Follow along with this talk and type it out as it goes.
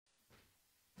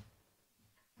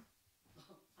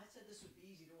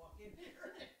in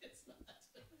here. It's not.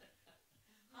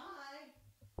 Hi.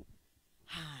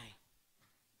 Hi.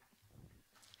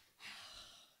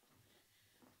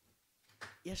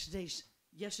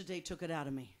 Yesterday took it out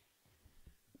of me.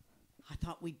 I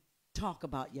thought we'd talk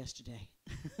about yesterday.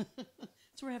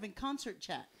 So we're having concert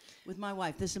chat with my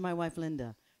wife. This is my wife,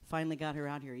 Linda. Finally got her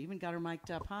out here. Even got her mic'd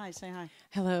up. Hi, say hi.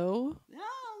 Hello.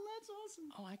 Oh, that's awesome.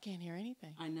 Oh, I can't hear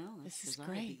anything. I know. This is 'cause I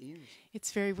have great. the ears.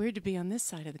 It's very weird to be on this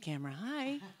side of the camera.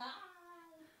 Hi.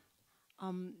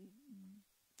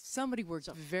 Somebody worked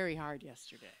very hard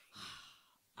yesterday.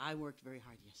 I worked very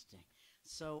hard yesterday.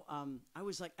 So I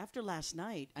was like, after last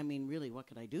night, I mean, really, what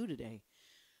could I do today?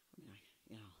 I mean,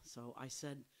 so I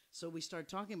said, so we started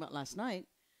talking about last night,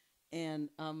 and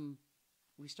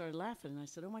we started laughing, and I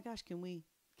said, oh my gosh, can we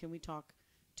talk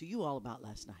to you all about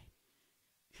last night?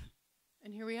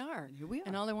 And here we are. And here we are.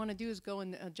 And all I want to do is go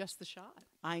and adjust the shot.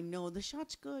 I know. The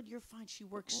shot's good. You're fine. She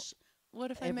works What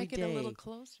if I every make it a little day.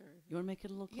 closer? You want to make it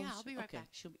a little closer? Yeah, I'll be right okay. back.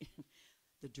 She'll be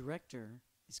the director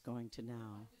is going to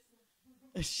now.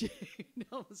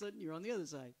 All of a sudden, you're on the other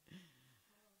side.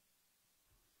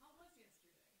 How was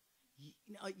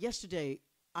yesterday? Yesterday,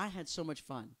 I had so much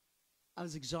fun. I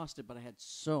was exhausted, but I had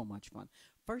so much fun.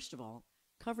 First of all,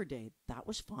 cover day, that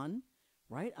was fun,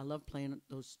 right? I love playing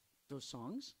those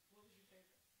songs. What was your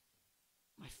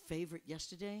favorite? My favorite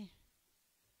yesterday?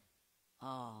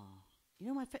 Oh,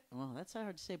 well, that's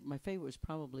hard to say, but my favorite was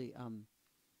probably,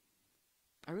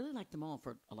 I really liked them all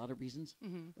for a lot of reasons.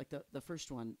 Mm-hmm. Like the first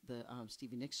one, the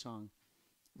Stevie Nicks song,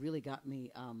 really got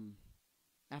me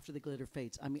After the Glitter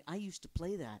Fades. I mean, I used to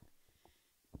play that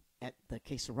at the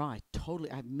Que Sera. I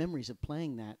have memories of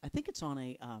playing that. I think it's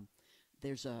on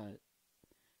there's a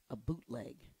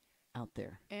bootleg out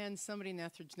there. And somebody in the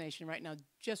Etheridge Nation right now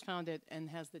just found it and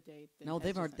has the date. No,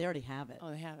 they already have it. Oh,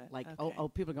 they have it. Like, okay.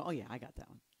 People go, oh yeah, I got that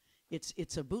one.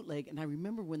 It's a bootleg, and I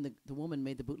remember when the woman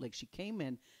made the bootleg, she came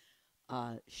in.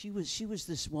 She was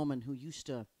this woman who used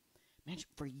to, man,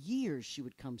 for years she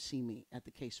would come see me at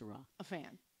the Que Sera. A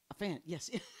fan. A fan, yes.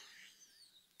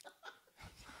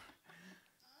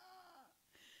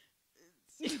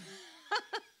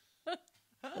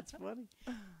 That's funny.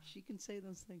 She can say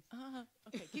those things.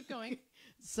 Okay, keep going.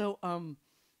 So,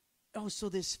 so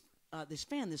this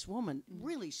fan, this woman,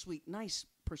 really sweet, nice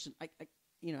person. I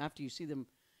after you see them,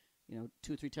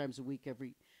 2 or 3 times a week,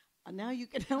 now you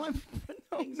can tell I'm putting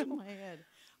things in my head.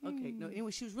 Okay, no.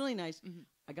 Anyway, she was really nice. Mm-hmm.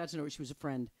 I got to know her. She was a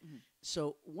friend. Mm-hmm.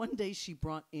 So one day she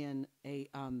brought in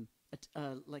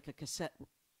like a cassette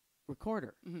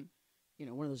recorder. Mm-hmm.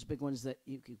 One of those big ones that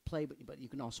you could play, but you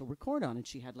can also record on. And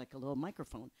she had like a little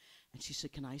microphone. And she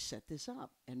said, "Can I set this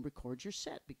up and record your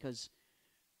set? Because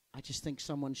I just think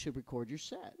someone should record your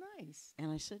set." Nice.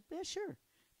 And I said, "Yeah, sure."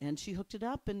 And she hooked it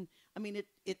up. And I mean,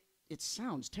 it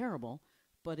sounds terrible,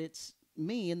 but it's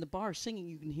me in the bar singing.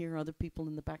 You can hear other people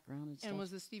in the background and stuff. And was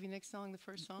the Stevie Nicks song the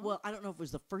first song? Well, I don't know if it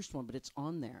was the first one, but it's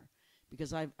on there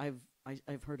because I've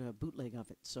heard a bootleg of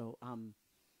it. So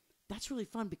that's really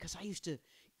fun because I used to,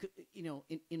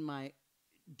 in my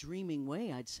dreaming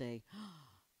way, I'd say, oh,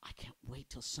 I can't wait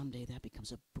till someday that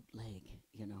becomes a bootleg.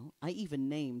 I even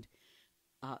named.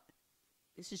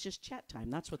 This is just chat time.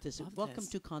 That's what this is. Welcome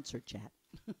to Concert Chat.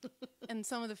 And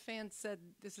some of the fans said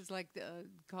this is like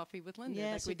Coffee with Linda,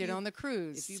 yes, like we did on the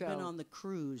cruise. If you've been on the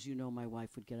cruise, my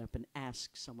wife would get up and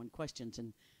ask someone questions,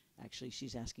 and actually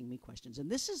she's asking me questions. And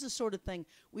this is the sort of thing,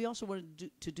 we also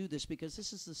wanted to do this because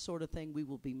this is the sort of thing we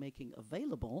will be making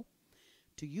available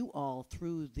to you all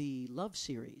through the Love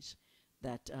series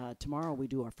that tomorrow we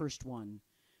do our first one.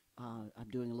 I'm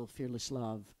doing a little Fearless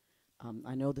Love.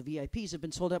 I know the VIPs have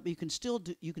been sold out, but you can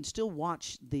still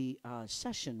watch the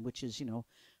session, which is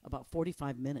about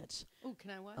 45 minutes. Oh, can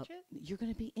I watch it? You're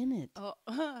going to be in it. Oh,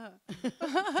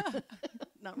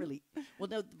 not really. Well,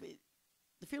 no,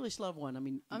 the Fearless Love one. I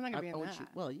mean, I'm not going to be in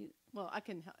that. Well, I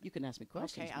can. You can ask me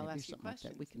questions. Okay, I'll ask you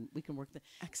questions. Like that. We can work that.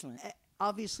 Excellent.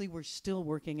 Obviously, we're still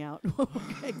working out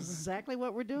exactly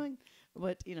what we're doing,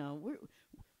 but we're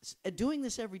doing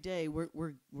this every day.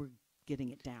 We're getting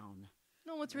it down.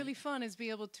 No, what's really fun is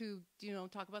be able to,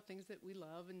 talk about things that we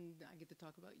love, and I get to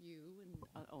talk about you. And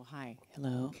hi,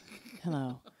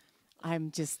 hello.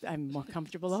 I'm more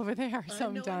comfortable over there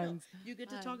sometimes. I know. You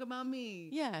get to talk about me.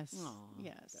 Yes, Aww,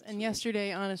 yes. And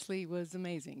yesterday, honestly, was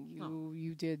amazing.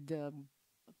 You did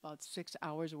about 6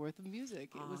 hours worth of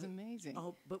music. It was amazing.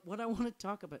 Oh, but what I want to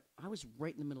talk about, I was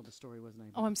right in the middle of the story, wasn't I?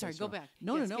 Oh, I'm sorry. Go back.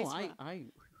 No. I.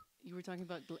 You were talking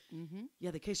about.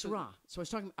 Yeah, the Que Sera. So I was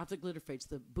talking After the Glitter Fades,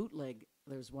 the bootleg.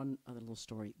 There's one other little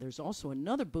story. There's also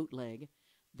another bootleg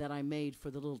that I made for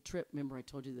the little trip. Remember, I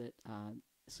told you that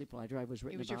Sleep While I Drive was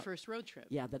written about. It was your first road trip.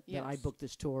 Yeah, that I booked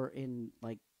this tour in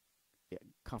like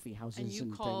coffee houses And you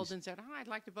and called things. and said, "Oh, I'd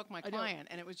like to book my I know. client,"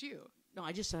 and it was you. No,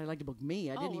 I just said I'd like to book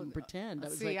me. I didn't even pretend. I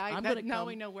was see, like, I'm going to come. now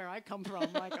we know where I come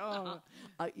from. Like, oh,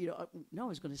 No, I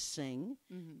was going to sing.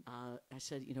 mm-hmm. I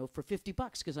said, for $50,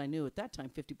 because I knew at that time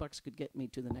 $50 could get me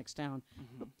to the next town,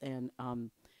 and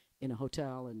in a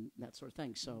hotel and that sort of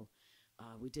thing. So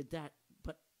we did that.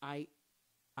 But I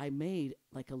made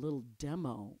like a little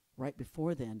demo right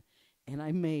before then, and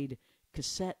I made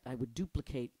cassette. I would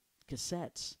duplicate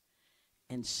cassettes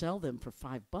and sell them for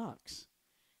 $5,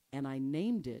 and I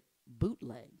named it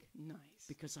Bootleg. Nice.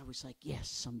 Because I was like, yes,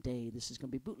 someday this is going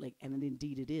to be bootleg. And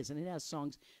indeed it is. And it has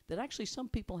songs that actually some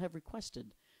people have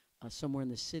requested. Somewhere in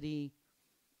the City.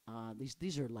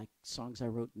 These are like songs I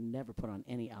wrote and never put on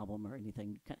any album or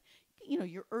anything.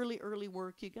 Your early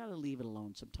work, you got to leave it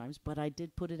alone sometimes. But I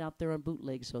did put it out there on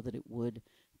bootleg so that it would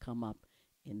come up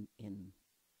in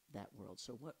that world.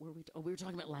 So what were we? We were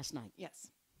talking about last night. Yes.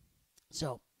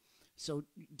 So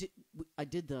I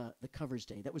did the covers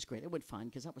day. That was great. It went fine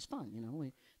because that was fun.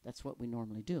 That's what we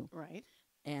normally do. Right.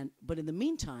 But in the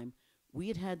meantime,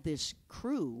 we had this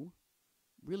crew,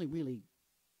 really,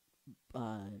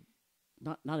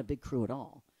 not a big crew at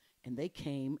all, and they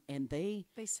came and they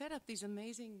set up these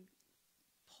amazing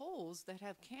poles that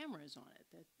have cameras on it.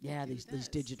 These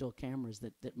digital cameras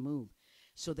that move.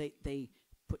 So they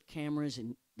put cameras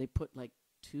and they put like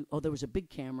two. Oh, there was a big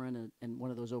camera and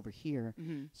one of those over here,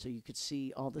 so you could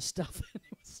see all the stuff.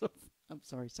 I'm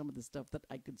sorry, some of the stuff that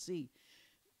I could see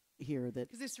here. That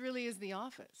because this really is the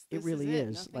office. It really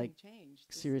is. Nothing like changed.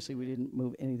 Seriously, we didn't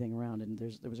move anything around, and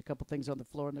there was a couple things on the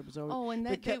floor, and there was and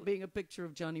there kept being a picture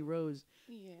of Johnny Rose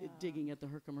digging at the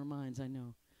Herkimer mines. I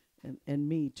know. And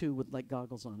me too with like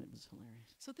goggles on. It was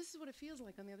hilarious. So this is what it feels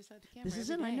like on the other side of the camera. This is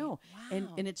it. I know.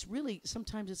 Wow. And it's really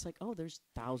sometimes it's like, oh, there's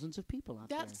thousands of people out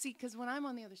there. See, because when I'm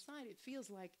on the other side, it feels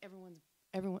like everyone.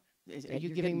 Are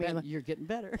You're giving me? You're getting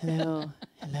better. Hello.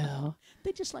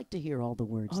 They just like to hear all the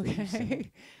words.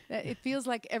 Okay. It feels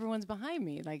like everyone's behind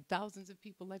me, like thousands of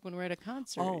people, like when we're at a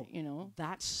concert. Oh,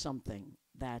 that's something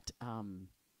that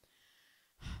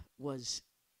was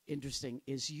interesting.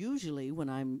 Is usually when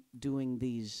I'm doing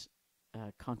these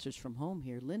concerts from home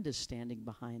here, Linda's standing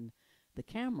behind the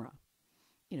camera,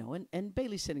 and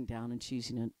Bailey's sitting down, and she's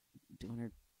doing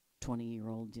her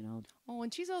 20-year-old, Oh,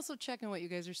 and she's also checking what you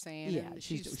guys are saying. Yeah, and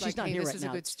she's like, not hey, here this right is now.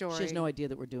 a good story. She has no idea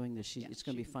that we're doing this. It's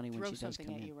going to be funny when she does something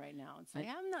come at in. you right now and say,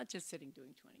 I'm not just sitting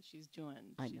doing 20. She's doing.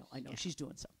 I know. Yeah. She's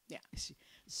doing some. Yeah.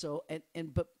 So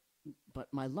but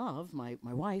my love, my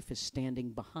wife is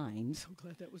standing behind. So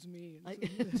glad that was me.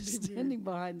 Standing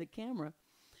behind the camera.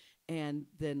 And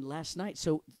then last night,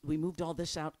 so we moved all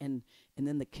this out, and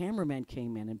then the cameraman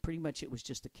came in, and pretty much it was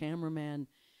just the cameraman,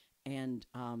 and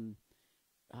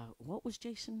what was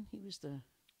Jason? He was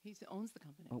he owns the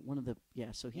company. One of the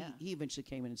So he eventually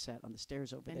came in and sat on the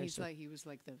stairs over there. And he was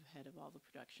like the head of all the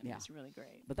production. Yeah. He's really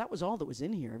great. But that was all that was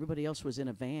in here. Everybody else was in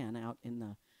a van out in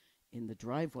the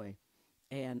driveway,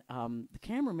 and the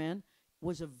cameraman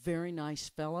was a very nice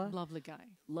fella,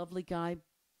 lovely guy,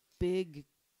 big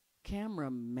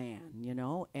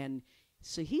cameraman, and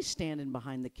so he's standing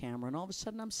behind the camera, and all of a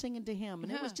sudden I'm singing to him,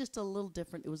 and it was just a little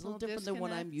different. It was a little different than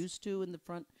what I'm used to in the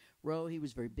front row. He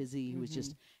was very busy. He was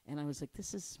just, and I was like,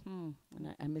 this is, and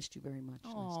I missed you very much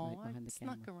last night behind the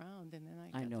camera. I snuck around, and then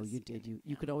I know you did.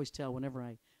 You could always tell whenever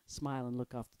I smile and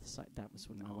look off to the side. That was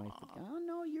when my wife would go, oh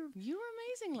no, you were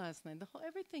amazing last night.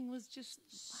 Everything was just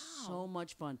so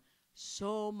much fun.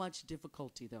 So much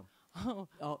difficulty though.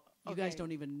 You guys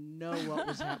don't even know what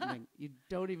was happening. You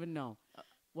don't even know.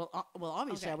 Well,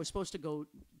 obviously, I was supposed to go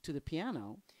to the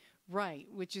piano, right?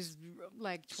 Which is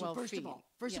like 12 so feet.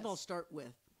 First of all, start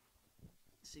with.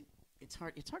 See, it's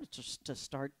hard. It's hard to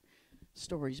start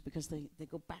stories because they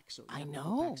go back so. I know.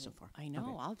 Go back so far. I know.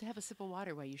 Okay. I'll have a sip of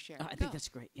water while you share. I think that's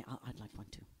great. Yeah, I'd like one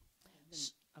too.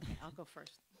 Okay, I'll go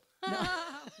first.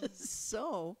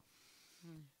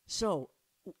 So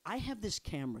I have this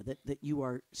camera that you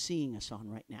are seeing us on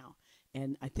right now,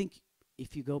 and I think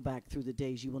if you go back through the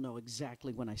days, you will know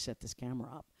exactly when I set this camera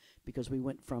up because we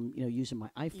went from using my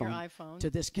iPhone to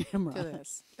this camera. To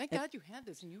this. Thank God you had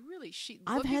this, and you really.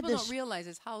 I've what had people this, don't realize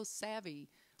is how savvy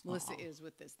Melissa is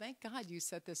with this. Thank God you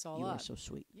set this all up. You are so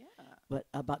sweet. Yeah. But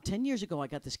about 10 years ago, I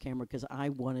got this camera because I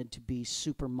wanted to be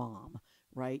super mom,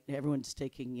 right? Everyone's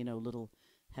taking,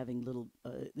 having little.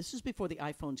 This is before the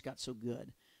iPhones got so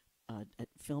good at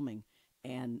filming,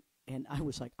 and I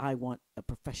was like, I want a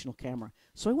professional camera.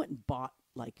 So I went and bought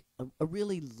like a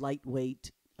really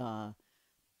lightweight,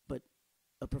 but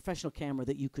a professional camera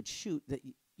that you could shoot that,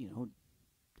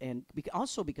 and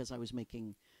also because I was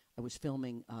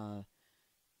filming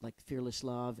like Fearless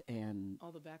Love and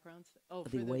all the backgrounds. Oh,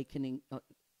 The Awakening.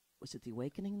 was it The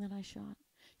Awakening that I shot?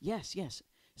 Yes.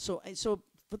 So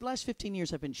for the last 15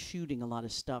 years, I've been shooting a lot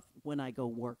of stuff. When I go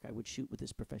work, I would shoot with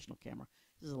this professional camera.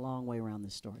 This is a long way around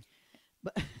this story.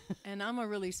 But and I'm a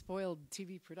really spoiled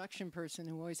TV production person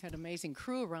who always had amazing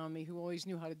crew around me who always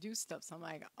knew how to do stuff. So I'm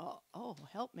like, oh,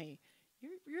 help me.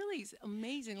 You're really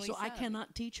amazingly so I savvy.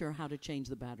 cannot teach her how to change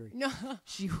the battery. No,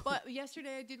 but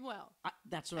yesterday I did well.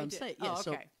 That's what I'm saying. Oh,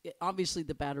 Yeah, okay. So obviously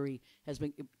the battery has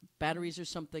been. Batteries are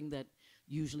something that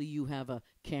usually you have a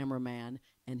cameraman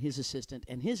and his assistant,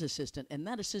 and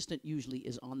that assistant usually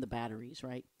is on the batteries,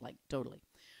 right? Like totally.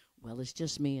 Well, it's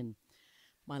just me and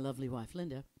my lovely wife,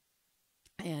 Linda.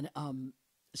 And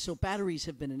so batteries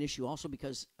have been an issue also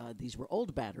because these were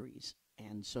old batteries.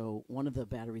 And so one of the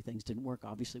battery things didn't work.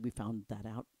 Obviously, we found that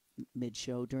out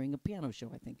mid-show during a piano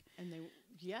show, I think. And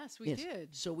yes, we did.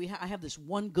 So I have this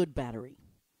one good battery.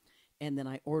 And then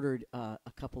I ordered a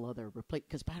couple other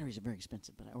because batteries are very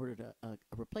expensive. But I ordered a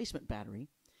replacement battery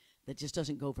that just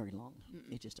doesn't go very long.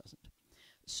 Mm-mm. It just doesn't.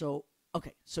 So,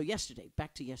 okay. So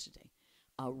back to yesterday.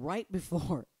 Right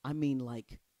before,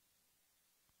 like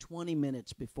 20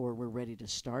 minutes before we're ready to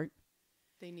start.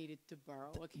 They needed to borrow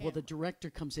a camera. Well, the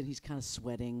director comes in. He's kind of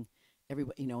sweating.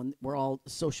 Everybody, and we're all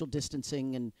social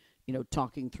distancing and,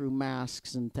 talking through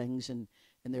masks and things. And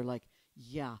they're like,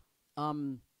 yeah,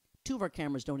 2 of our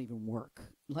cameras don't even work.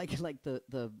 Like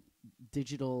the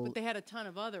digital. But they had a ton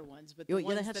of other ones. But the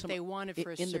ones that they wanted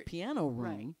for in the piano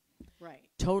room. Right.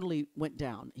 Totally went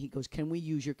down. He goes, can we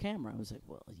use your camera? I was like,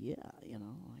 well, yeah,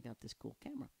 I got this cool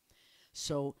camera.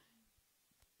 So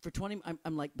for 20,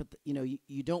 I'm like, but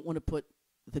you don't want to put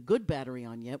the good battery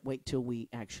on yet. Wait till we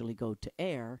actually go to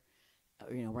air,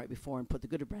 right before, and put the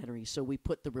good battery. So we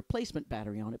put the replacement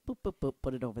battery on it. Boop, boop, boop,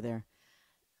 put it over there.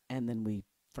 And then we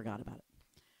forgot about it.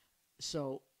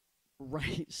 So,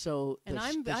 right. So, and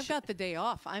I've got the day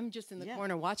off. I'm just in the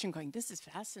corner watching, going, this is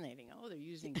fascinating. Oh, they're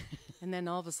using. And then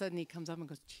all of a sudden he comes up and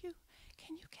goes,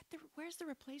 can you get where's the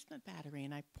replacement battery?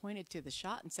 And I pointed to the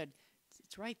shot and said,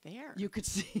 it's right there. You could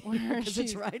see because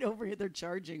it's right over here. They're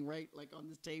charging right on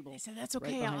this table. I said, that's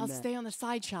okay. I'll stay on the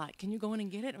side shot. Can you go in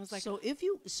and get it? And I was like,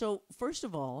 so first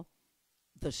of all,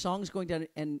 the song's going down,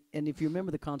 and if you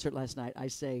remember the concert last night, I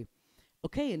say,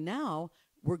 okay, and now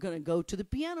we're going to go to the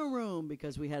piano room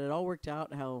because we had it all worked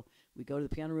out how we go to the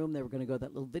piano room. They were going to go to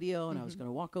that little video, and I was going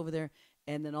to walk over there,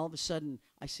 and then all of a sudden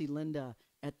I see Linda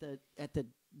at the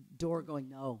door going,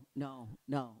 no.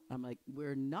 I'm like,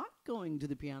 we're not going to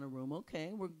the piano room.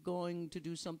 Okay, we're going to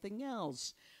do something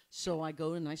else. So I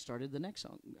go and I started the next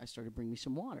song. I started Bring Me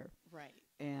Some Water. Right.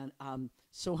 And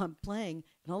so I'm playing,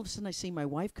 and all of a sudden I see my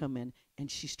wife come in, and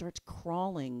she starts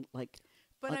crawling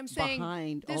But I'm saying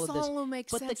behind this all of this. all will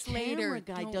make but sense the later. camera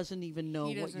guy doesn't even know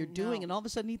what you're doing, and all of a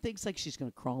sudden he thinks like she's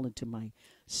going to crawl into my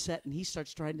set, and he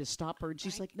starts trying to stop her, and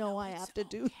she's like, "No, I have to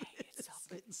do this."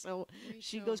 So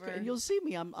she goes, and you'll see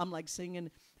me. I'm like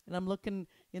singing, and I'm looking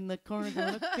in the corner,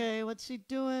 going, "Okay, what's she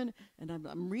doing?" And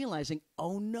I'm realizing,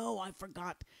 oh no, I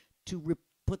forgot to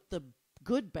put the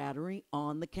good battery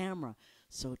on the camera.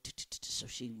 So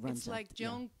she runs. It's like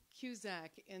Joan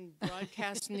Cusack in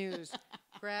broadcast news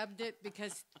grabbed it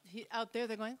because out there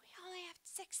they're going, we only have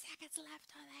 6 seconds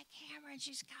left on that camera and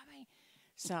she's coming.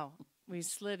 So we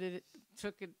slid it,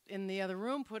 took it in the other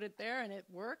room, put it there, and it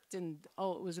worked. And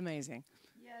it was amazing.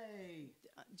 Yay!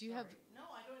 Do you have? No,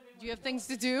 I don't. Do you have things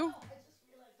to do? No, I just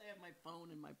realized I have my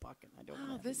phone in my pocket. I don't.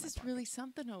 Oh, this is really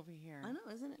something over here. I know,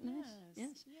 isn't it nice?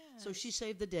 Yes. So she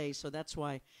saved the day. So that's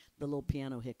why the little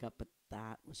piano hiccup, but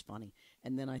that was funny.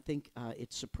 And then I think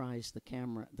it surprised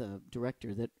the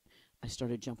director, that I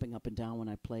started jumping up and down when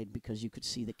I played because you could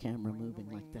see the camera moving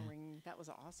like that. That was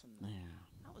awesome. Yeah.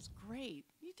 That was great.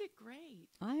 You did great.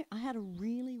 I had a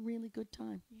really, really good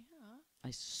time. Yeah.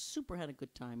 I super had a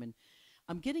good time. And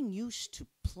I'm getting used to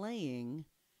playing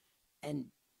and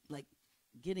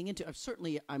getting into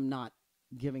it. I'm not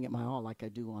giving it my all like I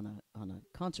do on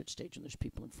a concert stage when there's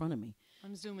people in front of me.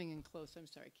 I'm zooming in close. I'm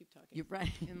sorry. Keep talking. You're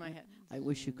right. In my head. I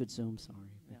wish you could zoom. Sorry.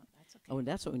 No, that's okay. Oh, and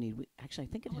that's what we need. Actually, I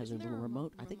think it has a little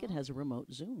remote. I think it has a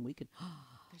remote zoom. We could.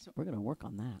 We're going to work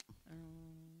on that.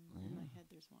 In my head,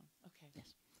 there's one. Okay.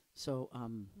 Yes. So, I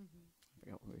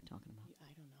forgot what we were talking about.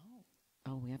 I don't know.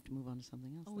 Oh, we have to move on to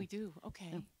something else. Oh, we do. Okay.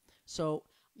 Yeah. So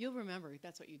you'll remember.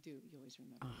 That's what you do. You always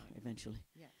remember. Eventually.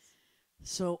 Yes.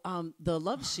 So the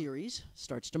Love series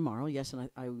starts tomorrow. Yes, and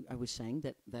I was saying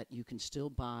that you can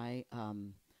still buy. I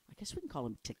guess we can call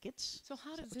them tickets. So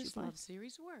how does this Love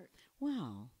series work?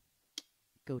 Well,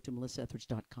 go to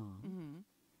melissaetheridge.com. Mm-hmm.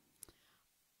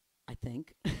 I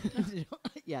think.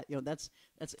 Yeah, that's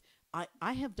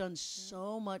I have done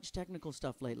so much technical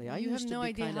stuff lately. I You used have to no be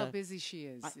idea how kinda- busy she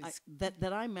is.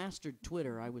 that I mastered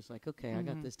Twitter. I was like, okay, I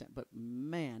got this down. But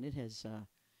man, it has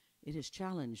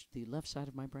challenged the left side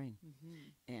of my brain.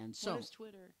 And so, what is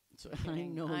Twitter? so I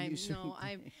know you. No,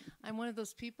 I'm one of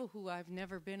those people who I've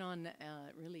never been on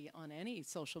really on any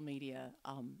social media,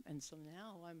 and so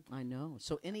now I know.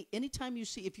 So anytime you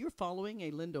see, if you're following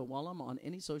a Linda Wallum on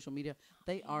any social media,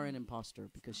 they are an imposter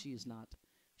because she is not.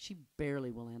 She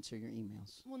barely will answer your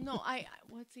emails. Well, no,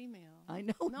 what's email? I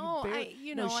know. No,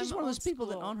 she's I'm one of those old people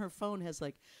that school. on her phone has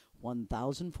like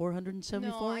 1,474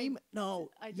 No, emails. No,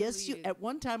 I yes, you. deleted. At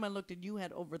one time I looked and you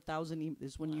had over 1,000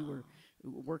 emails when you were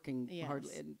working Yes,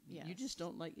 hardly, and you yes. just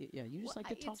don't like. Yeah, you just Well,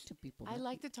 like to talk to people. I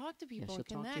like to talk to people she'll and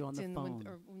talk to connect. you on the and phone.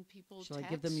 when people Shall text,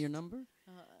 I give them your number?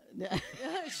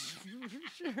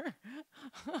 Sure.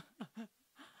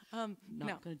 Not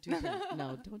no. going to do that.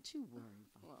 No, don't you worry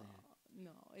about that.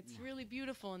 No, it's really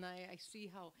beautiful, and I see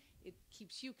how it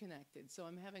keeps you connected. So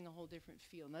I'm having a whole different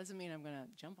feel. Doesn't mean I'm going to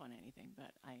jump on anything,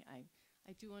 but I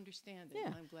do understand it. Yeah.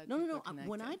 And I'm glad No. people are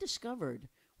When I connected.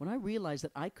 when I realized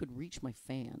that I could reach my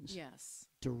fans Yes.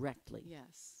 directly,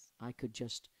 Yes. I could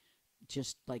just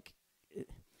like,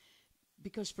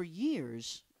 because for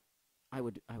years, I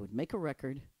would make a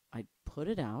record, I'd put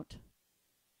it out,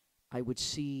 I would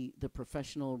see the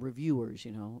professional reviewers,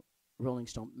 Rolling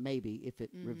Stone, maybe if it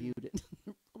reviewed it.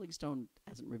 Rolling Stone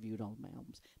hasn't reviewed all of my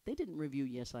albums. They didn't review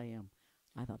Yes I Am.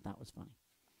 I thought that was funny.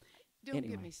 Don't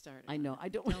Anyway, get me started. I know. I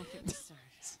don't. Don't get me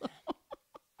started.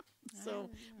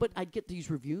 But I'd get these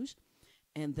reviews,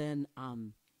 and then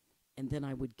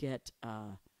I would get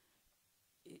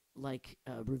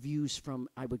reviews from.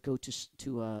 I would go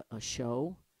to a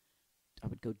show. I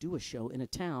would go do a show in a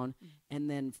town, and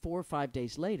then 4 or 5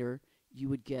 days later, you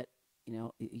would get,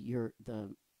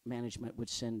 the management would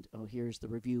send, here's the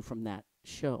review from that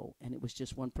show, and it was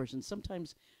just one person.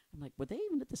 Sometimes I'm like, were they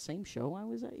even at the same show I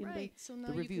was at? Right. So now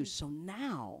the reviews. So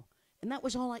now, and that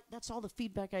was all. That's all the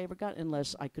feedback I ever got,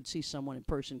 unless I could see someone in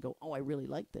person go, oh, I really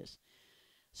like this.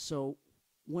 So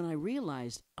when I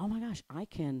realized, oh my gosh, I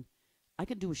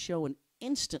could do a show, and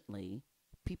instantly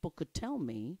people could tell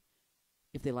me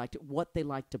if they liked it, what they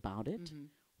liked about it,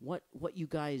 what you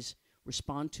guys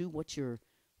respond to, what you're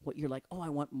like, oh, I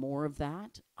want more of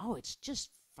that. Oh, it's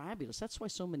just fabulous. That's why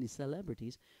so many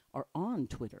celebrities are on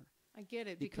Twitter. I get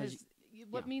it, because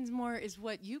what means more is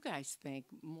what you guys think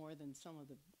more than some of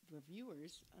the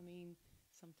reviewers. I mean,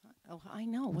 sometimes. Oh, I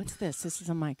know. What's this? This is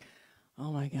a mic.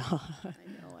 Oh my God. I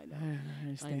know. I don't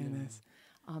understand this.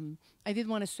 I did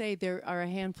want to say there are a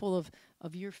handful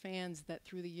of your fans that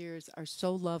through the years are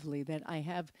so lovely that I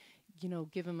have,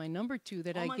 given my number to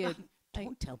that I get. God.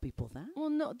 Don't tell people that. Well,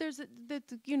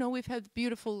 no, we've had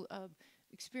beautiful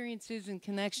experiences and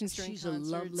connections during She's concerts.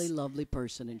 a lovely, lovely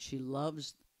person, and she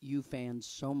loves you fans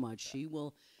so much. She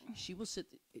will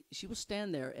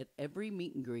stand there at every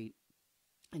meet and greet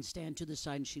and stand to the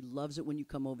side, and she loves it when you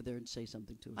come over there and say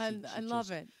something to her. I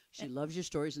love it. She loves your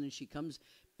stories, and then she comes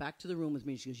back to the room with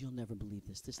me, and she goes, you'll never believe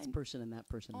this person and that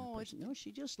person and that person. No,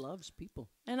 she just loves people.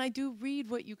 And I do read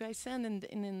what you guys send,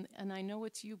 and I know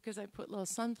it's you because I put little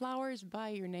sunflowers by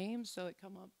your name, so it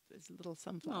come up as little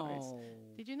sunflowers. Oh.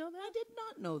 Did you know that? I did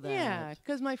not know that. Yeah,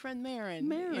 because my friend Marin,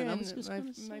 I was just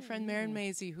gonna say, my friend Marin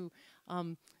Maisie, who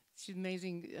she's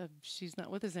amazing. She's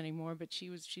not with us anymore, but she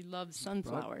loves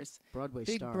sunflowers. Broadway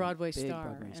Big star. Broadway Big star,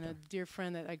 Broadway and star. a dear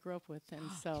friend that I grew up with. And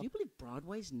so, Can you believe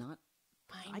Broadway's not?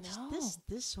 I know.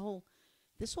 This whole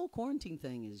quarantine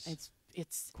thing is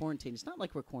it's quarantine. It's not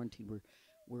like we're quarantined.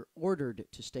 We're ordered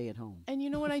to stay at home. And you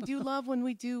know what I do love when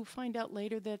we do find out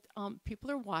later that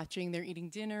people are watching, they're eating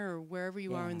dinner or wherever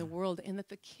you are in the world, and that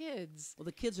the kids. Well,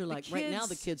 the kids are like right now.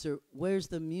 The kids are. Where's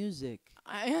the music?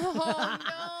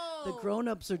 Oh no! The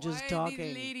grown-ups are just talking. Why are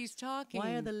these ladies talking?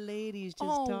 Why are the ladies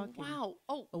just talking? Wow!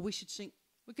 Oh, we should sing.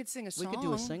 We could sing a song. We could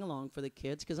do a sing-along for the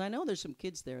kids, because I know there's some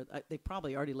kids there. They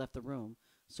probably already left the room.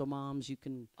 So, moms, you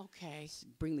can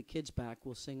bring the kids back.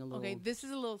 We'll sing a little. Okay, this is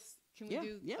a little. Can we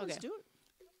do? Yeah, okay. let's do it.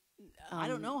 I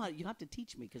don't know how. You have to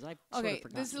teach me, because I've sort of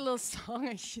forgotten. This is a little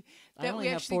song. I only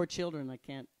have 4 children. I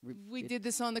can't. We did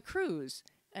this on the cruise,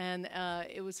 and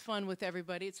it was fun with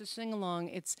everybody. It's a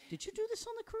sing-along. Did you do this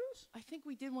on the cruise? I think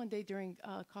we did one day during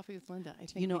Coffee with Linda. I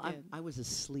think we did. I was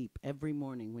asleep every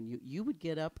morning when you would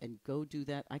get up and go do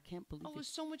that. I can't believe it. It was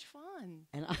so much fun.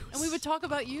 And we would talk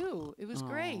about you. It was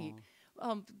great.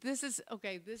 This is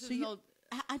okay. This is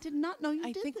I did not know you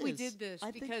did this. I think we did this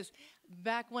because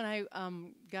back when I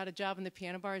got a job in the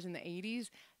piano bars in the 80s,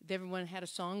 everyone had a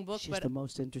songbook. She's the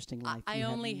most interesting life. I you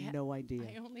only had no idea.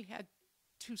 I only had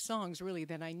 2 songs really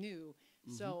that I knew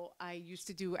So I used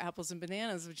to do Apples and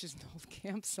Bananas, which is an old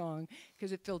camp song,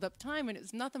 because it filled up time, and it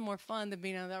was nothing more fun than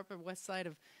being on the Upper West Side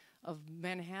of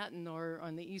Manhattan or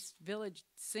on the East Village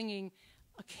singing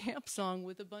a camp song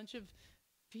with a bunch of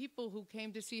people who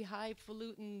came to see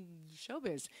highfalutin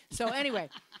showbiz. So anyway,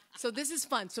 so this is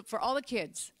fun. So for all the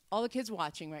kids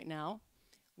watching right now,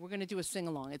 we're going to do a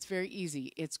sing-along. It's very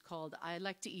easy. It's called I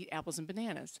Like to Eat Apples and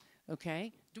Bananas.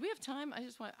 Okay? Do we have time? I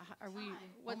just want, are we?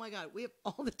 Oh, my God. We have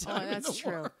all the time that's in the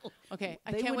true. world. Okay.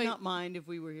 They would not mind if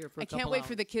we were here for a couple I can't wait hours.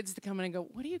 for the kids to come in and go,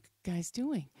 what are you guys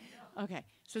doing? Okay.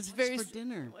 So it's What's for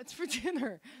dinner? What's for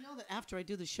dinner? You know that after I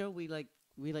do the show, we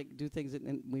do things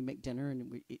and we make dinner,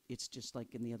 and it's just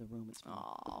like in the other room. It's fun.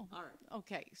 Oh. All right.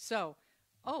 Okay. So,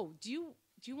 do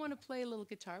you want to play a little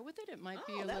guitar with it? It might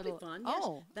be a that'd little be fun.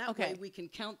 Oh, Yes. That okay. way we can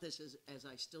count this as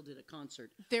I still did a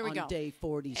concert. There we on go. Day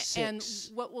 46.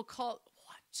 And what we'll call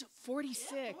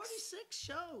 46. Yeah, 46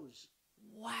 shows.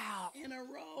 Wow. In a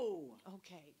row.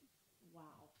 Okay. Wow.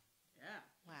 Yeah.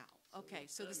 Wow. Okay.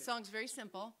 So the song's very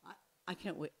simple. I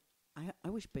can't wait. I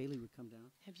wish Bailey would come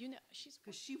down. Have you know she's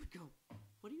Because she would go,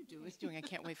 what are you doing? She's doing. I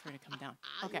can't wait for her to come down.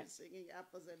 Okay. Okay. Singing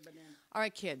Apples and Bananas. All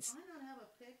right, kids. I don't have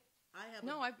a pick. I have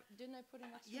No, a, didn't I put an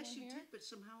extra Yes, one you here? did, but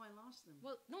somehow I lost them.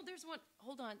 Well, no, there's one.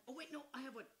 Hold on. Oh, wait, no, I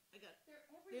have one. I got They're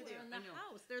There everywhere they are, in I the know.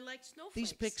 house. They're like snowflakes.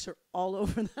 These picks are all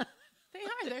over the They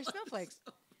are. They're snowflakes.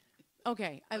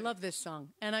 Okay, I love this song,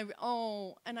 and I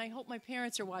hope my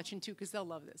parents are watching too, because they'll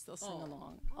love this. They'll sing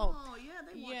along. Oh, yeah,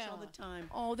 they watch all the time.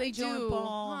 Oh, they John do.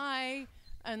 Paul. Hi,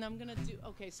 and I'm gonna do.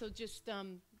 Okay, so just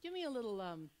give me a little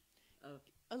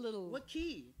What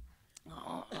key?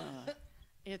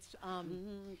 It's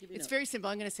Give me it's that. very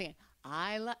simple. I'm gonna sing it.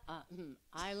 I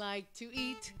like to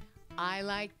eat. I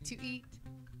like to eat.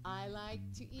 I like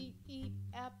to eat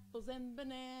apples and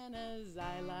bananas.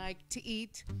 I like to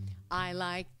eat. I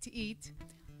like to eat.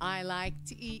 I like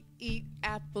to eat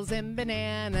apples and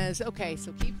bananas. Okay,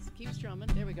 so keep strumming.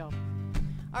 There we go.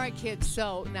 All right, kids.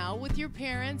 So now with your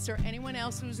parents or anyone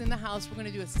else who's in the house, we're going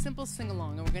to do a simple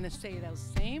sing-along, and we're going to say those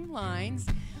same lines,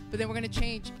 but then we're going to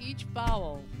change each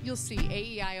vowel. You'll see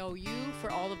A-E-I-O-U for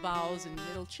all the vowels, and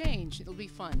it'll change. It'll be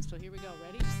fun. So here we go.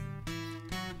 Ready?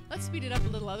 Let's speed it up a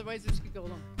little, otherwise this could go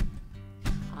long.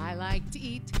 I like to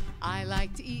eat. I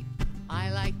like to eat.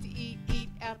 I like to eat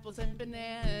apples and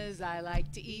bananas. I like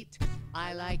to eat.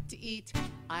 I like to eat.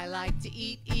 I like to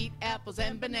eat apples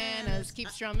and bananas. Keep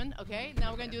strumming. Okay,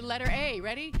 now we're going to do the letter A.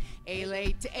 Ready? A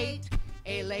late to eight.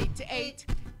 A late to eight.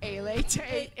 A late to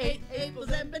eight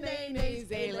apples and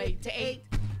bananas. A late to eight.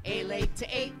 A late to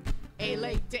eight. A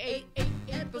late to eight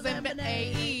apples and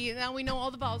bananas. A-E. Now we know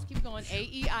all the vowels. Keep going.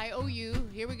 A-E-I-O-U.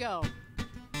 Here we go.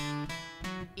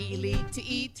 Elite to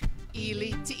eat.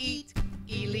 Elite to eat.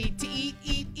 Elite to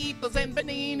eat apples and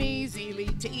bananas.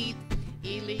 Elite to eat.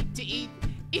 Elite to eat.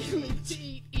 Elite to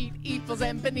eat apples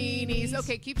and bananas.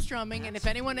 Okay, keep strumming. And if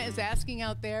anyone is asking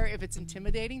out there if it's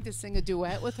intimidating to sing a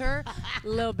duet with her, a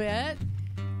little bit,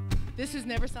 this has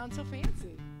never sounded so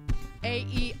fancy.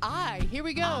 A-E-I. Here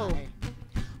we go.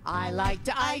 I like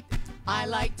to eat. I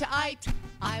like to eat.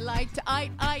 I like to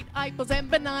eat apples and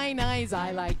bananas.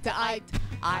 I like to eat.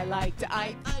 I like to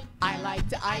eat. I like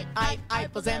to eat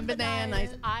apples and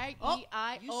bananas.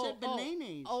 I-E-I-O-O. You said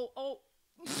bananas. Oh.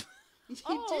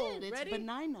 You did. It's ready?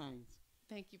 bananas.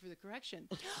 Thank you for the correction.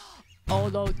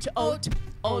 Olo to oat,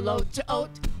 olo to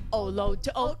oat, olo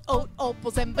to oat,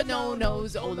 opals and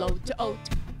bananas. Olo to oat,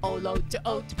 olo to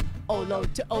oat, olo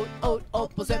to oat,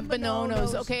 opals and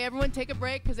bananas. Okay, everyone take a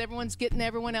break, because everyone's getting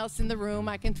everyone else in the room.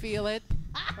 I can feel it.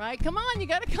 Right? Come on, you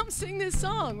got to come sing this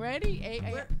song. Ready?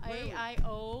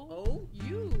 A-I-O.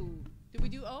 U. Did we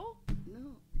do O?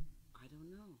 No, I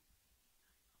don't know.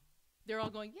 They're all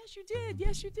going, yes, you did.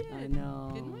 Yes, you did. I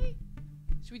know. Didn't we?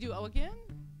 Should we do O again?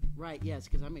 Right, yes,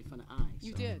 because I made fun of I.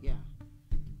 You so, did. Yeah.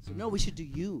 So, no, we should do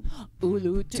you.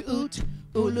 Ulu to oot,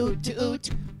 ulu to oot,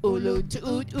 ulu to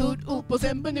oot, oopals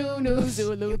and bananas.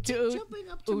 Ulu to oot. Jumping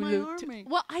up to my army.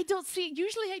 Well, I don't see.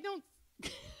 Usually I don't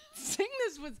sing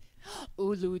this with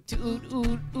ulu to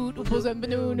oot, oopals and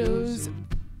bananas.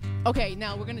 Okay,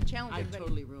 now we're gonna challenge I everybody.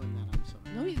 totally ruined that. I'm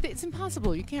sorry. No, it's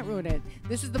impossible. You can't ruin it.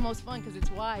 This is the most fun because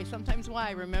it's why. Sometimes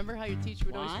why. Remember how your teacher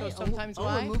would always go, sometimes oh,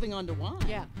 why? we're moving on to why.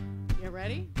 Yeah. You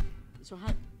ready? So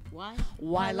how? Why?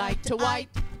 Why like to white?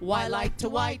 Why like to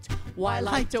white? Why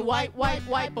like to white?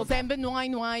 Apples and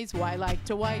bananas. Why like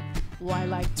to white? Why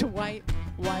like to white?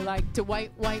 Why like to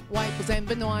white? Apples and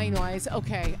bananas.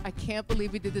 Okay, I can't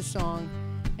believe we did this song.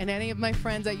 And any of my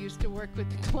friends I used to work with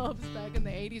the clubs back in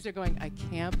the 80s are going, I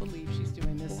can't believe she's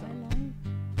doing this song.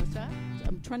 What's that?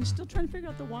 I'm still trying to figure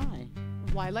out the why.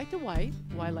 Why like to white?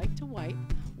 Why like to white?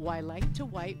 Why like to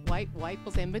white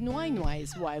wipes and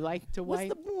benwine-wise. Why like to What's white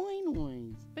the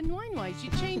boing? benwine-wise. You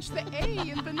changed the A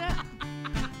in benat.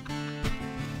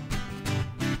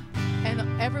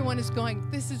 And everyone is going,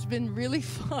 this has been really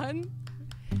fun,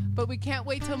 but we can't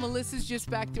wait till Melissa's just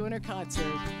back doing her concert.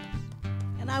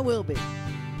 And I will be. How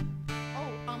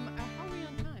are we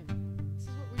on time? This is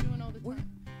what we're doing all the time.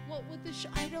 Well, with the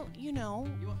I don't,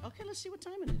 Okay, let's see what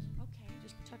time it is. Okay.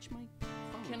 Just touch my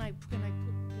phone. Can I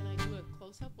do a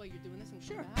close up while you're doing this and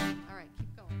Sure. come back? All right,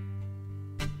 keep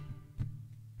going.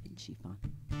 Isn't she fun?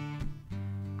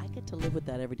 I get to live with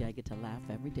that every day. I get to laugh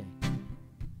every day.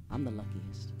 I'm the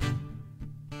luckiest.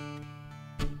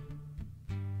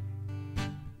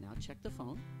 Now check the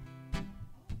phone.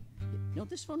 No,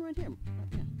 this phone right here.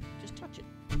 Right here. Just touch it.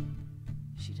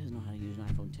 She doesn't know how to use an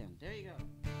iPhone 10. There you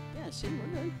go. Yeah, see,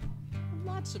 we're good.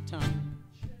 Lots of time.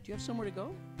 Do you have somewhere to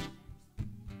go?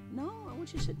 No, I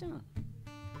want you to sit down.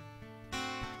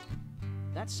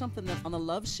 That's something that on the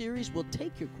Love series we'll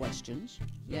take your questions.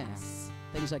 Yes.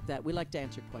 Yeah, things like that. We like to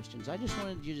answer questions. I just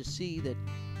wanted you to see that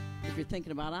if you're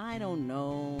thinking about, I don't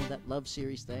know, that Love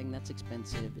series thing, that's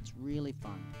expensive. It's really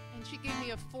fun. And she gave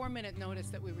me a 4-minute notice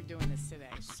that we were doing this today.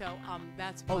 So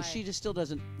that's why. Oh, she just still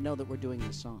doesn't know that we're doing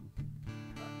this song.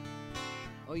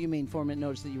 Oh, you mean 4-minute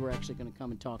notice that you were actually going to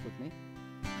come and talk with me?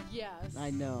 Yes.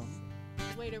 I know.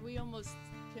 Wait, are we almost?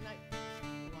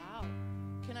 Wow.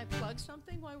 Can I plug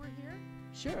something while we're here?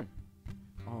 Sure.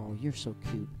 Oh, you're so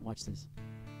cute. Watch this.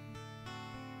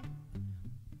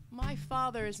 My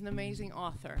father is an amazing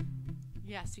author.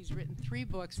 Yes, he's written 3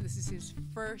 books. This is his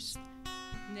first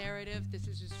narrative. This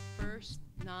is his first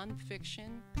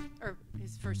nonfiction, or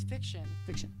his first fiction.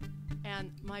 Fiction.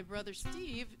 And my brother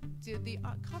Steve did the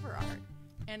cover art.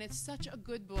 And it's such a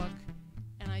good book.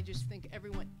 And I just think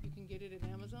everyone, you can get it at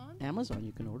Amazon. Amazon.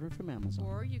 You can order it from Amazon.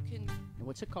 Or you can. And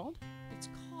what's it called? It's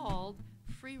called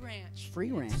Free Ranch.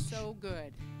 Free Ranch. It's so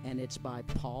good. And it's by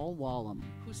Paul Wallum.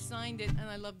 Who signed it, and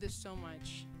I love this so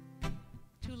much.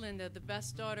 To Linda, the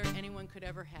best daughter anyone could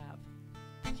ever have.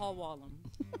 Paul Wallum.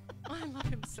 I love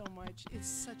him so much. It's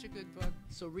such a good book.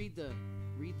 So read the,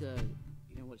 you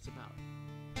know what it's about.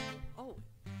 Oh,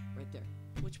 Right there.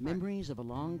 which part? Memories of a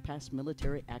long past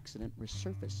military accident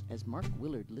resurface as Mark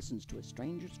Willard listens to a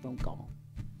stranger's phone call.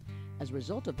 As a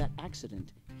result of that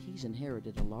accident, he's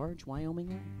inherited a large Wyoming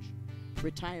ranch.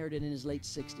 Retired and in his late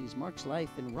 60s, Mark's life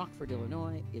in Rockford,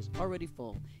 Illinois is already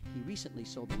full. He recently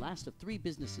sold the last of 3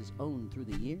 businesses owned through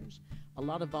the years. A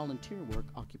lot of volunteer work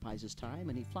occupies his time,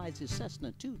 and he flies his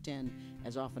Cessna 210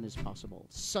 as often as possible.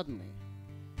 Suddenly,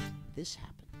 this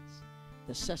happens.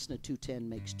 The Cessna 210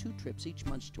 makes 2 trips each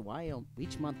month to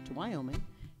Wyoming,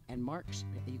 and Mark's.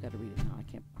 You got to read it now. I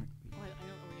can't. Oh, I don't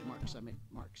know where you're Mark's. I looking. mean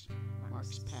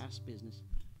Mark's past business.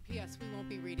 P.S. We won't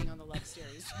be reading on the Love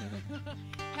series.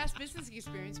 Past business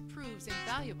experience proves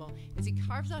invaluable as he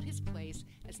carves out his place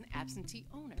as an absentee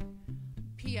owner.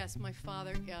 P.S. My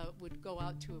father would go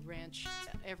out to a ranch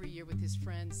every year with his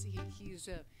friends. His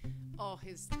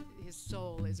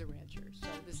soul is a rancher.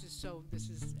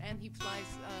 And he flies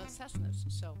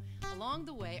Cessnas. So along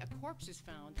the way, a corpse is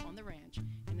found on the ranch,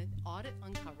 and an audit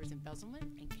uncovers embezzlement,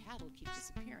 and cattle keep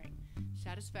disappearing.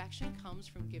 Satisfaction comes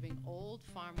from giving old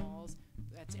farm malls,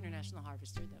 that's International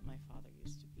Harvester that my father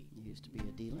used to be. He used to be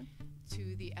a dealer.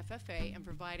 To the FFA and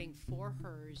providing 4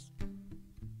 hers.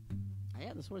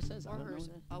 Yeah, that's what it says. I don't know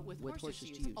that. With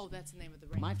horses to use. Oh, that's the name of the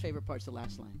ranch. My favorite part's the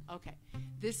last line. Okay.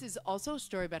 This is also a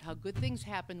story about how good things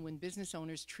happen when business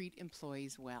owners treat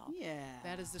employees well. Yeah.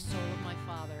 That is the soul of my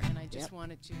father, and I just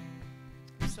wanted to.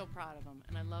 I'm so proud of him,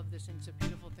 and I love this, and it's a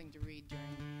beautiful thing to read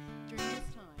during this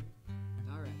time.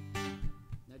 All right.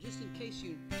 Now, just in case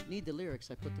you need the lyrics,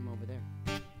 I put them over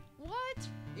there. What?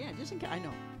 Yeah, just in case. I know.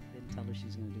 I didn't tell her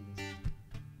she's going to do this.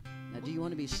 Now, do you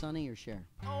want to be Sunny or Cher?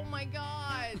 Oh my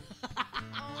God!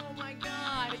 Oh my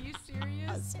God! Are you serious?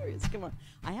 I'm serious. Come on.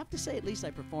 I have to say, at least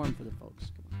I performed for the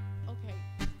folks. Come on. Okay.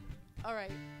 All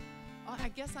right. I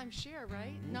guess I'm Cher,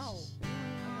 right? No.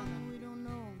 We don't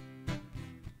know.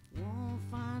 Won't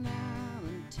find out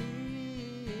until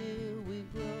we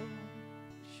grow.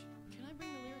 Can I bring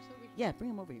the lyrics over here? Yeah, bring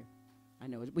them over here. I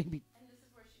know. We'd be. And this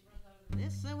is where she runs out of the.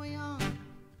 This is we young.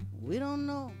 We don't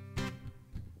know.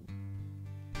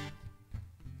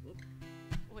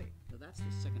 Wait. No, that's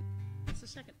the second. That's the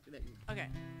second. Okay.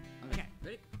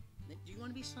 Ready? Do you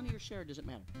want to be Sunny or Cher? Does it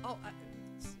matter? Oh,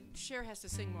 Cher has to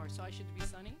sing more, so I should be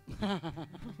Sunny?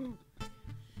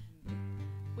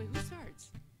 Wait, who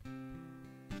starts? I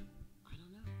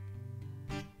don't know.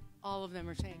 All of them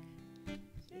are saying,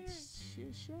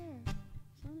 Cher.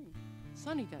 Sunny.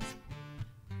 Sunny does.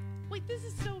 Wait, this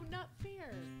is so not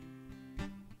fair.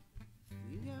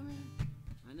 You got me?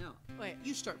 I know. Wait. right.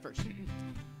 You start first.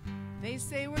 They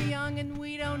say we're young and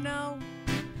we don't know.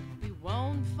 We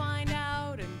won't find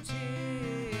out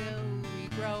until we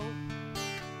grow.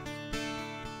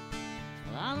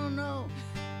 Well, I don't know.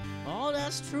 All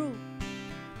that's true.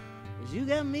 'Cause you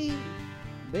got me,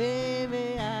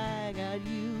 baby, I got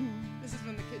you. This is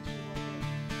when the kids are walking.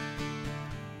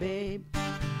 Babe,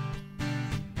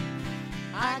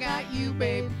 I got you,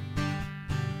 babe.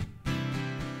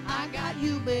 I got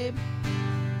you, babe.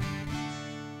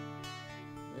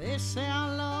 They say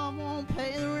our love won't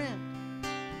pay the rent.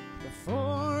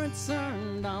 Before it's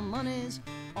earned, our money's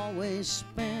always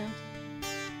spent.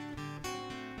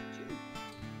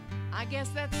 I guess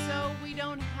that's so we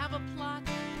don't have a plot,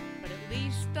 but at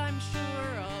least I'm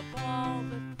sure of all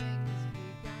the things we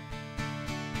got.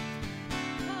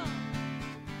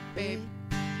 Babe,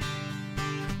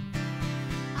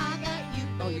 I got you.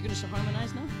 Oh, you're gonna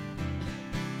harmonize now?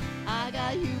 I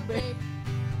got you, babe.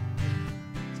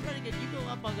 It's gonna get. You go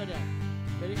up, I'll go down.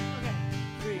 Ready? okay.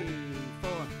 3,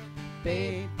 4.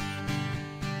 Babe,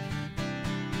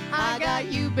 I got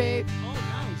you, babe. oh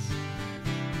nice.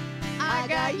 I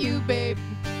got you, babe.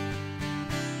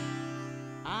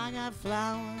 I got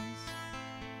flowers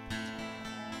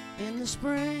in the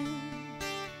spring.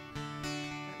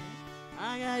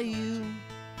 I got you.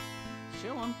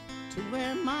 Show 'em to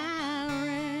wear my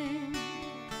ring.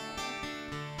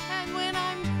 And when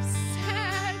I'm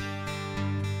sad,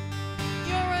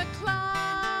 you're a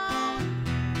clown.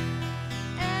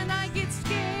 And I get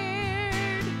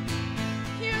scared,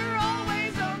 you're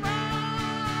always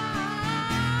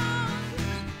around.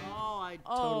 Oh, I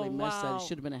totally messed that. wow. It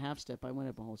should have been a half step. I went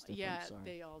up a whole step. Yeah, I'm sorry.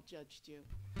 they all judged you.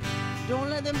 Don't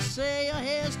let them say your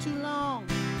hair's too long.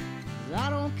 'Cause I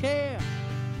don't care.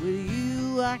 With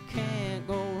you, I can't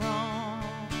go wrong.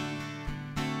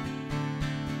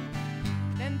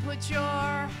 Then put your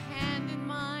hand in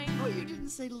mine. Oh, you didn't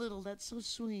say little. That's so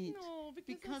sweet. No,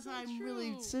 Because that's I'm not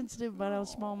really true. sensitive about how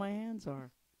small my hands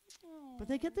are. But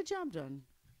they get the job done.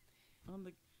 On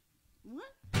the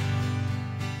what?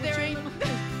 There ain't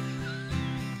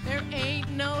there ain't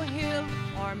no hill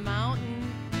or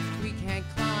mountain we can't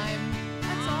climb.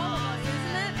 That's all of us,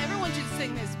 isn't it? Everyone should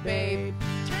sing this, babe.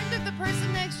 Turn to the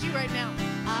person next to you right now.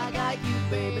 I got you,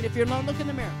 babe. And if you're alone, look in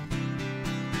the mirror.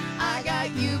 I got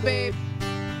you, babe.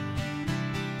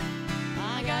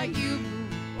 I got you.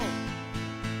 Oh.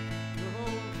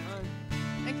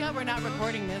 Thank God we're not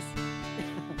recording this.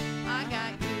 I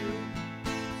got you.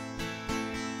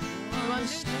 You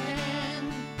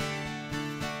understand?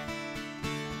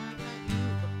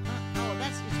 Oh,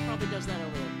 that's it. Probably does that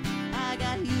over there. I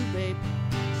got you, babe.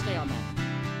 Stay on that.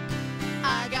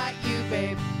 I got you,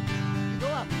 babe. You go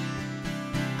up.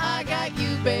 I got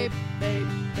you, babe. Babe,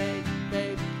 babe,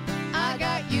 babe. I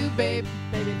got you, babe.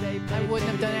 Baby, babe, I babe,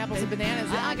 wouldn't have baby, done apples and babe.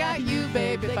 bananas. I got you,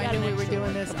 babe, if They I got knew an we were extra doing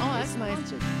one. this. Come Oh, on, that's it's nice.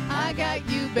 sponsored. I got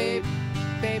you, babe.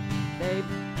 Babe. Babe.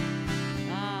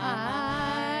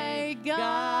 I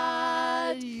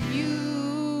got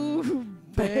you,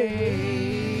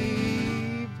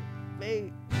 babe.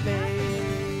 Babe,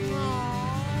 babe.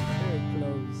 Very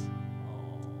close.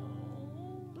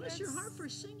 Bless your heart for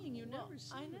singing. You never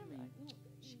sing I with never. me.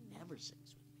 She never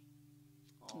sings with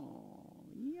me. Oh,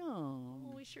 yum.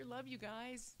 Oh, we sure love you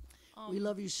guys. We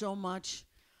love you so much.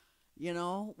 You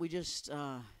know, we just,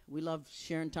 we love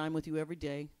sharing time with you every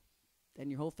day and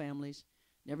your whole families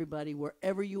and everybody,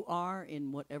 wherever you are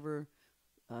in whatever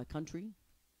country,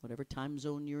 whatever time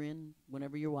zone you're in,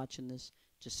 whenever you're watching this,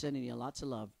 just sending you lots of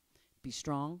love. Be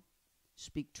strong,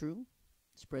 speak true,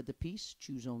 spread the peace,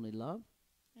 choose only love.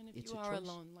 And if It's you a are choice.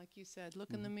 alone, like you said,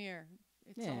 look in the mirror.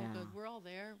 It's all Yeah. good. We're all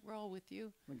there. We're all with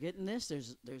you. We're getting this.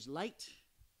 There's light.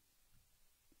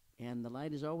 And the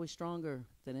light is always stronger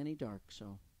than any dark,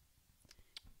 so.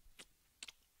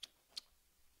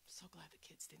 So glad the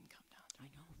kids didn't come down. I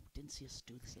know. Didn't see us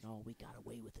do this at all. We got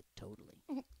away with it totally.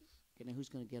 Okay, now who's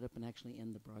going to get up and actually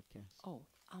end the broadcast? Oh,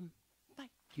 bye.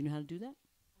 Do you know how to do that?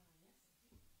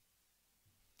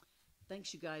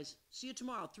 Thanks, you guys. See you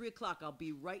tomorrow, 3 o'clock. I'll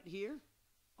be right here.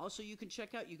 Also, you can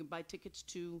buy tickets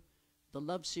to the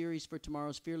Love Series for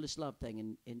tomorrow's Fearless Love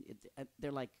thing. And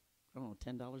they're like, I don't know,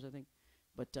 $10, I think.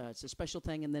 But it's a special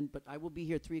thing. But I will be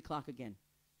here 3 o'clock again.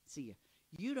 See you.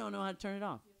 You don't know how to turn it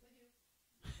off. Yes, I do.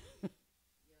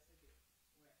 Yes, I do.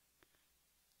 Where?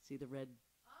 See the red?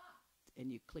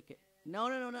 And you click it. No.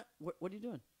 What are you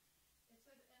doing? It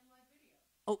said end live video.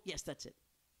 Oh, yes, that's it.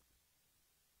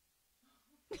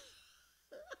 Wait,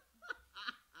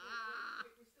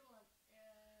 we're still on.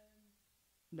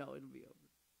 And No, it'll be over.